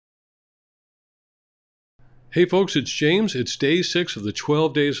Hey folks, it's James. It's day 6 of the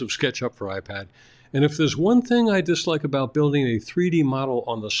 12 days of SketchUp for iPad. And if there's one thing I dislike about building a 3D model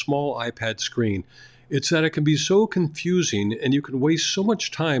on the small iPad screen, it's that it can be so confusing and you can waste so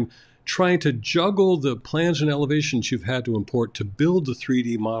much time trying to juggle the plans and elevations you've had to import to build the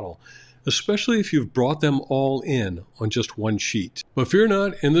 3D model, especially if you've brought them all in on just one sheet. But fear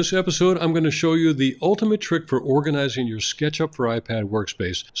not, in this episode, I'm going to show you the ultimate trick for organizing your SketchUp for iPad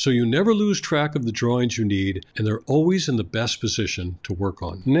workspace so you never lose track of the drawings you need and they're always in the best position to work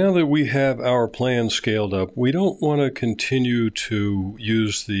on. Now that we have our plan scaled up, we don't want to continue to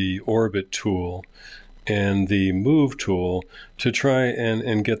use the orbit tool and the move tool to try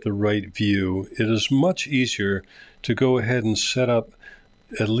and get the right view. It is much easier to go ahead and set up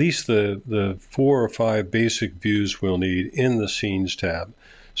at least the 4 or 5 basic views we'll need in the Scenes tab.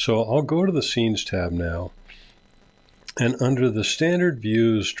 So I'll go to the Scenes tab now, and under the Standard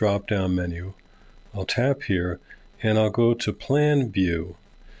Views drop-down menu, I'll tap here, and I'll go to Plan View.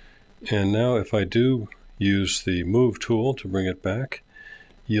 And now if I do use the Move tool to bring it back,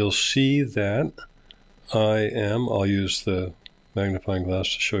 you'll see that I'll use the magnifying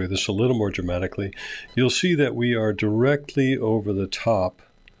glass to show you this a little more dramatically. You'll see that we are directly over the top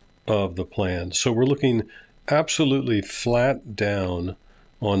of the plan. So we're looking absolutely flat down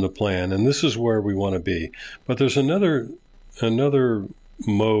on the plan, and this is where we want to be. But there's another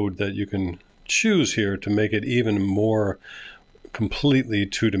mode that you can choose here to make it even more completely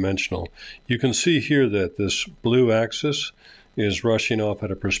two-dimensional. You can see here that this blue axis is rushing off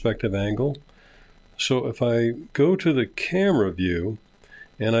at a perspective angle. So if I go to the camera view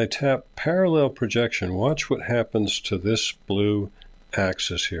and I tap parallel projection, watch what happens to this blue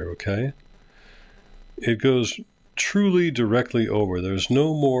axis here, okay? It goes truly directly over. There's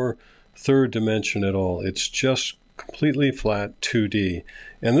no more third dimension at all. It's just completely flat 2D.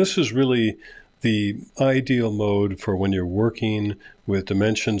 And this is really the ideal mode for when you're working with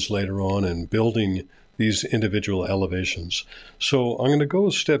dimensions later on and building these individual elevations. So I'm going to go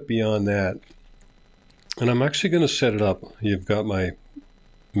a step beyond that. And I'm actually going to set it up. You've got my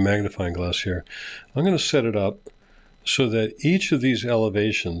magnifying glass here. I'm going to set it up so that each of these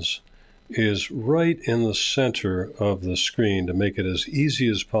elevations is right in the center of the screen to make it as easy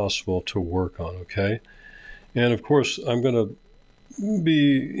as possible to work on, okay? And of course, I'm going to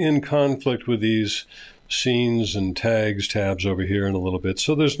be in conflict with these scenes and tags tabs over here in a little bit,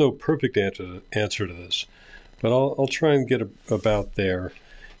 so there's no perfect answer to this. But I'll try and get about there.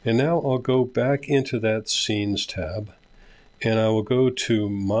 And now I'll go back into that Scenes tab, and I will go to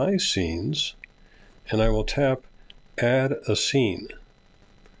My Scenes, and I will tap Add a Scene.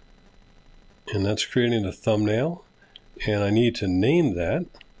 And that's creating a thumbnail, and I need to name that.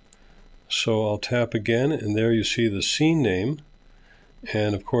 So I'll tap again, and there you see the scene name.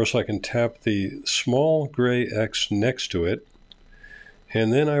 And of course I can tap the small gray X next to it.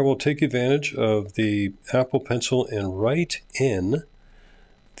 And then I will take advantage of the Apple Pencil and write in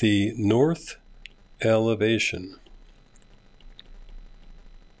the north elevation.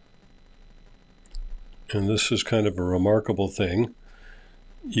 And this is kind of a remarkable thing.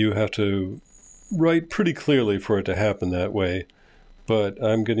 You have to write pretty clearly for it to happen that way, but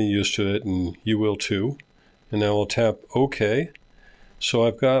I'm getting used to it and you will too. And now I'll tap OK. So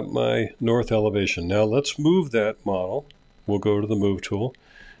I've got my north elevation. Now let's move that model. We'll go to the Move tool,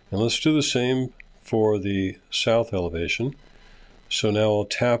 and let's do the same for the south elevation. So now I'll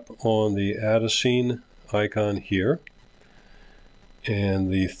tap on the Add a Scene icon here,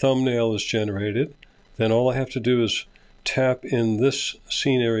 and the thumbnail is generated. Then all I have to do is tap in this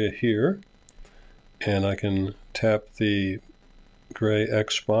scene area here, and I can tap the gray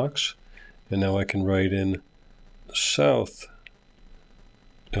X box, and now I can write in south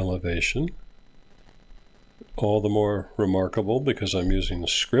elevation. All the more remarkable because I'm using the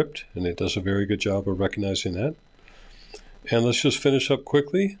script, and it does a very good job of recognizing that. And let's just finish up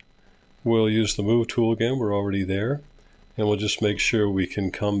quickly. We'll use the Move tool again. We're already there. And we'll just make sure we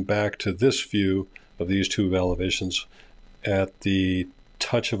can come back to this view of these two elevations at the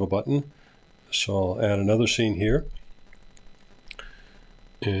touch of a button. So I'll add another scene here.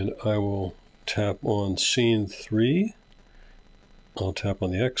 And I will tap on Scene 3. I'll tap on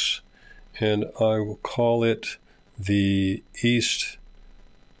the X. And I will call it the East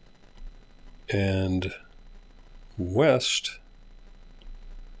and West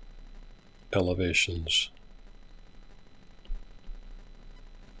elevations.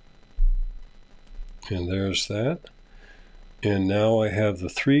 And there's that. And now I have the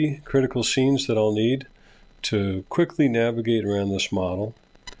 3 critical scenes that I'll need to quickly navigate around this model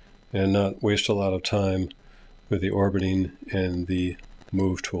and not waste a lot of time with the orbiting and the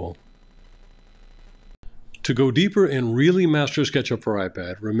Move tool. To go deeper and really master SketchUp for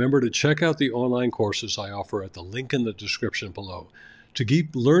iPad, remember to check out the online courses I offer at the link in the description below. To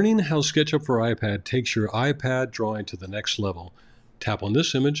keep learning how SketchUp for iPad takes your iPad drawing to the next level, tap on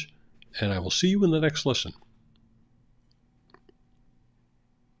this image, and I will see you in the next lesson.